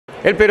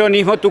El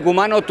peronismo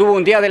tucumano tuvo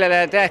un día de la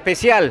lealtad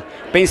especial,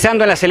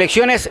 pensando en las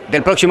elecciones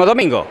del próximo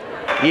domingo.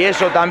 Y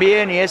eso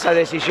también, y esa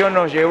decisión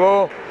nos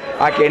llevó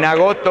a que en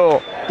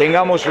agosto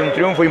tengamos un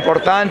triunfo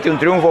importante, un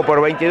triunfo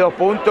por 22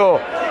 puntos,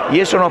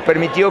 y eso nos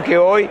permitió que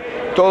hoy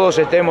todos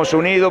estemos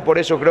unidos. Por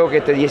eso creo que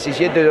este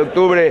 17 de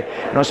octubre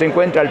nos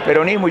encuentra el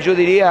peronismo, y yo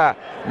diría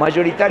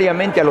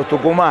mayoritariamente a los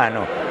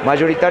tucumanos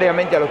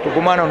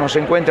nos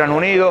encuentran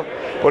unidos,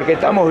 porque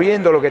estamos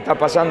viendo lo que está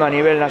pasando a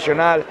nivel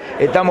nacional,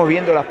 estamos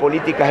viendo las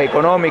políticas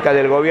económicas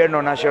del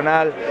gobierno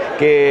nacional,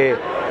 que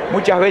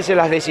muchas veces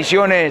las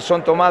decisiones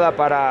son tomadas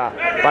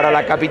para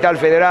la capital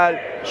federal,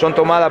 son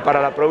tomadas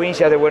para la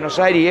provincia de Buenos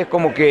Aires, y es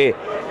como que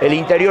el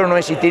interior no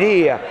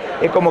existiría,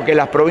 es como que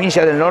las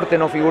provincias del norte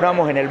no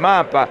figuramos en el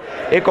mapa,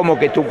 es como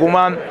que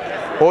Tucumán,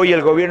 hoy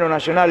el gobierno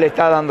nacional le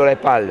está dando la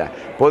espalda.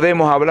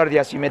 Podemos hablar de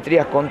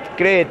asimetrías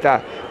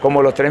concretas,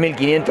 como los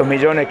 3.500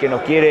 millones que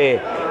nos quiere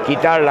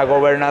quitar la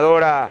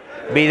gobernadora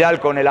Vidal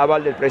con el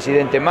aval del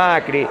presidente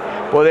Macri.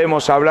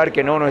 Podemos hablar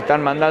que no nos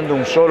están mandando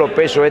un solo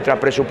peso extra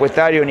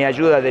presupuestario, ni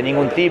ayuda de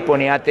ningún tipo,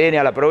 ni ATN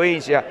a la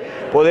provincia.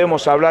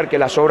 Podemos hablar que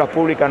las obras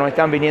públicas no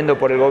están viniendo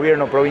por el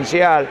gobierno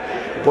provincial.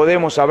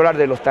 Podemos hablar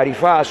de los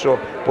tarifazos,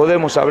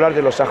 podemos hablar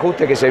de los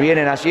ajustes que se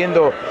vienen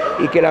haciendo,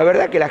 y que la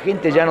verdad que la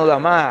gente ya no da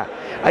más.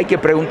 Hay que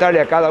preguntarle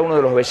a cada uno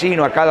de los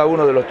vecinos, a cada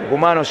uno de los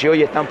tucumanos, si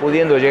hoy están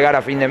pudiendo llegar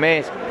a fin de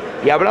mes.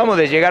 Y hablamos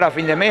de llegar a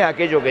fin de mes a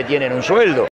aquellos que tienen un sueldo.